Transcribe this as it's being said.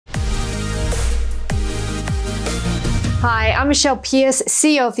Hi, I'm Michelle Pearse,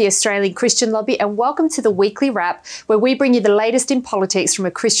 CEO of the Australian Christian Lobby, and welcome to the weekly wrap where we bring you the latest in politics from a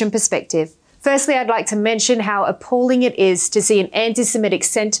Christian perspective. Firstly, I'd like to mention how appalling it is to see an anti-Semitic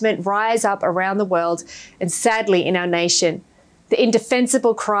sentiment rise up around the world and sadly in our nation. The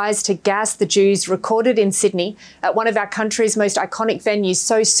indefensible cries to gas the Jews recorded in Sydney at one of our country's most iconic venues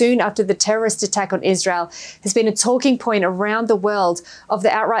so soon after the terrorist attack on Israel has been a talking point around the world of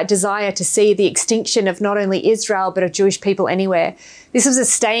the outright desire to see the extinction of not only Israel but of Jewish people anywhere. This was a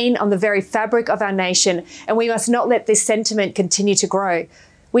stain on the very fabric of our nation, and we must not let this sentiment continue to grow.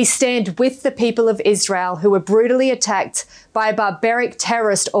 We stand with the people of Israel who were brutally attacked by a barbaric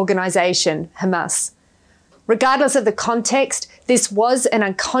terrorist organisation, Hamas. Regardless of the context, this was an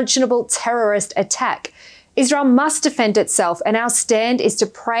unconscionable terrorist attack. Israel must defend itself, and our stand is to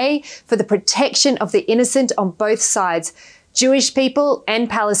pray for the protection of the innocent on both sides, Jewish people and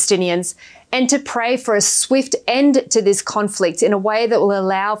Palestinians, and to pray for a swift end to this conflict in a way that will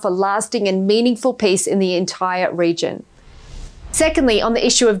allow for lasting and meaningful peace in the entire region. Secondly, on the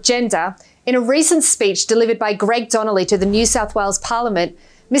issue of gender, in a recent speech delivered by Greg Donnelly to the New South Wales Parliament,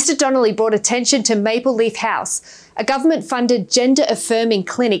 Mr. Donnelly brought attention to Maple Leaf House, a government-funded gender-affirming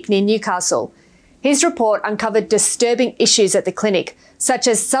clinic near Newcastle. His report uncovered disturbing issues at the clinic, such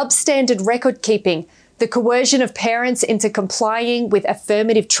as substandard record-keeping, the coercion of parents into complying with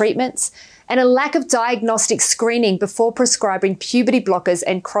affirmative treatments, and a lack of diagnostic screening before prescribing puberty blockers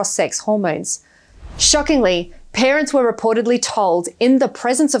and cross-sex hormones. Shockingly, parents were reportedly told, in the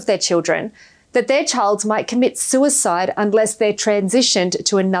presence of their children, that their child might commit suicide unless they're transitioned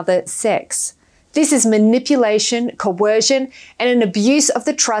to another sex. This is manipulation, coercion, and an abuse of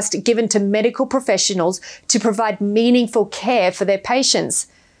the trust given to medical professionals to provide meaningful care for their patients.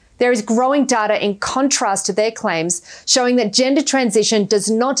 There is growing data in contrast to their claims showing that gender transition does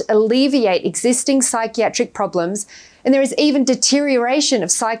not alleviate existing psychiatric problems, and there is even deterioration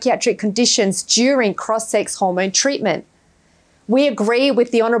of psychiatric conditions during cross-sex hormone treatment. We agree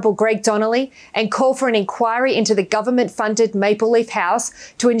with the Honourable Greg Donnelly and call for an inquiry into the government-funded Maple Leaf House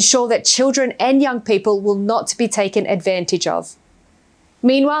to ensure that children and young people will not be taken advantage of.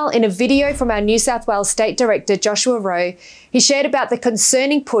 Meanwhile, in a video from our New South Wales State Director, Joshua Rowe, he shared about the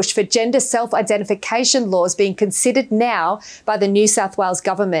concerning push for gender self-identification laws being considered now by the New South Wales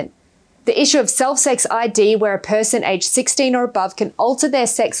government. The issue of self-sex ID, where a person aged 16 or above can alter their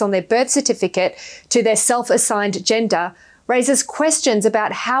sex on their birth certificate to their self-assigned gender, raises questions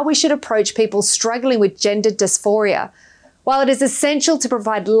about how we should approach people struggling with gender dysphoria. While it is essential to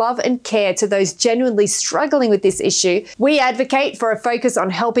provide love and care to those genuinely struggling with this issue, we advocate for a focus on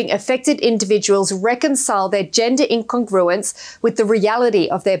helping affected individuals reconcile their gender incongruence with the reality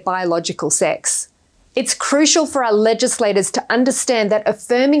of their biological sex. It's crucial for our legislators to understand that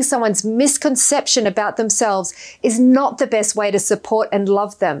affirming someone's misconception about themselves is not the best way to support and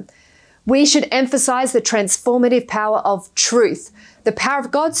love them. We should emphasize the transformative power of truth, the power of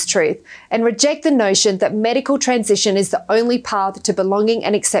God's truth, and reject the notion that medical transition is the only path to belonging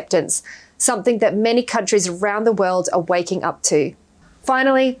and acceptance, something that many countries around the world are waking up to.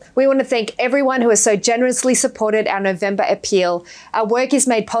 Finally, we want to thank everyone who has so generously supported our November appeal. Our work is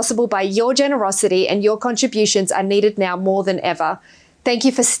made possible by your generosity, and your contributions are needed now more than ever. Thank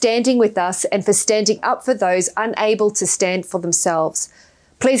you for standing with us and for standing up for those unable to stand for themselves.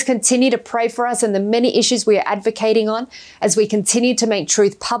 Please continue to pray for us and the many issues we are advocating on as we continue to make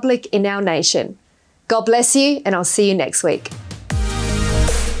truth public in our nation. God bless you, and I'll see you next week.